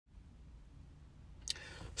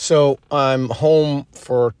So I'm home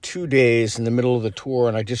for 2 days in the middle of the tour,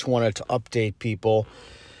 and I just wanted to update people.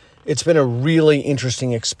 It's been a really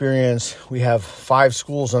interesting experience. We have 5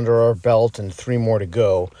 schools under our belt and 3 more to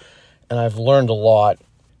go, and I've learned a lot.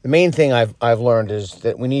 The main thing I've learned is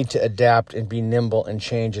that we need to adapt and be nimble and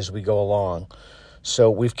change as we go along. So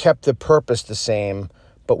we've kept the purpose the same,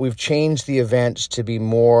 but we've changed the events to be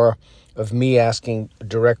more of me asking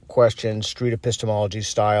direct questions, street epistemology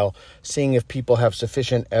style, seeing if people have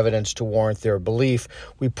sufficient evidence to warrant their belief.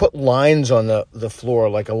 We put lines on the floor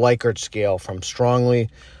like a Likert scale from strongly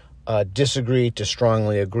disagree to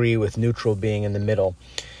strongly agree, with neutral being in the middle.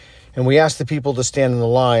 And we ask the people to stand in the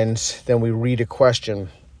lines, then we read a question.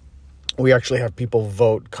 We actually have people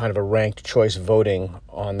vote, kind of a ranked choice voting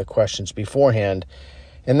on the questions beforehand.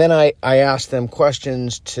 And then I ask them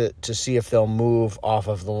questions to see if they'll move off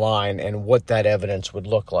of the line and what that evidence would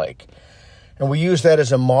look like. And we use that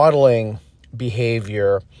as a modeling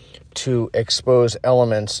behavior to expose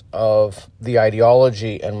elements of the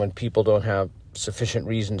ideology and when people don't have sufficient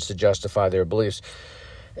reasons to justify their beliefs.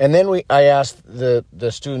 And then I ask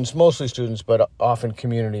the students, mostly students, but often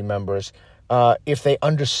community members, if they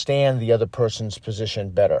understand the other person's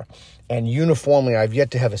position better. And uniformly, I've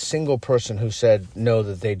yet to have a single person who said no,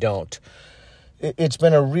 that they don't. It's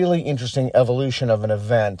been a really interesting evolution of an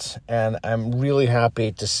event, and I'm really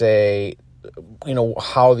happy to say,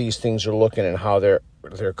 how these things are looking and how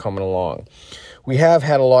they're coming along. We have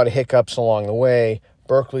had a lot of hiccups along the way.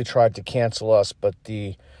 Berkeley tried to cancel us, but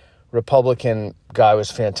the Republican guy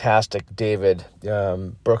was fantastic, David,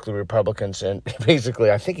 Berkeley Republicans, and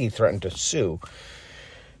basically I think he threatened to sue.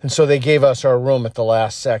 And so they gave us our room at the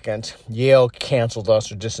last second. Yale canceled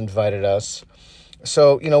us or disinvited us.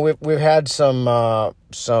 So, we've had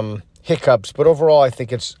some hiccups, but overall I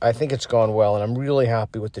think it's gone well, and I'm really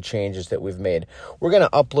happy with the changes that we've made. We're going to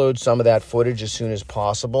upload some of that footage as soon as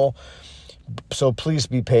possible. So please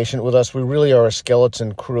be patient with us. We really are a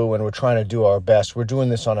skeleton crew, and we're trying to do our best. We're doing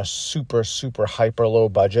this on a super, super hyper low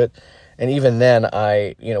budget. And even then,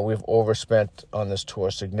 we've overspent on this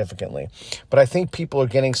tour significantly. But I think people are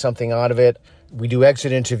getting something out of it. We do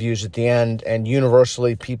exit interviews at the end, and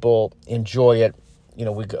universally people enjoy it.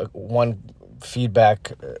 One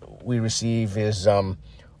feedback we receive is,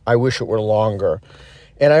 I wish it were longer.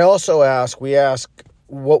 And I also ask,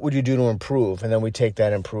 what would you do to improve? And then we take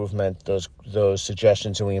that improvement, those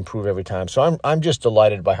suggestions, and we improve every time. So I'm just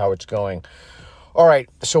delighted by how it's going. All right,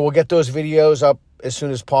 so we'll get those videos up as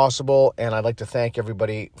soon as possible, and I'd like to thank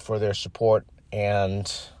everybody for their support, and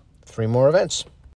 3 more events.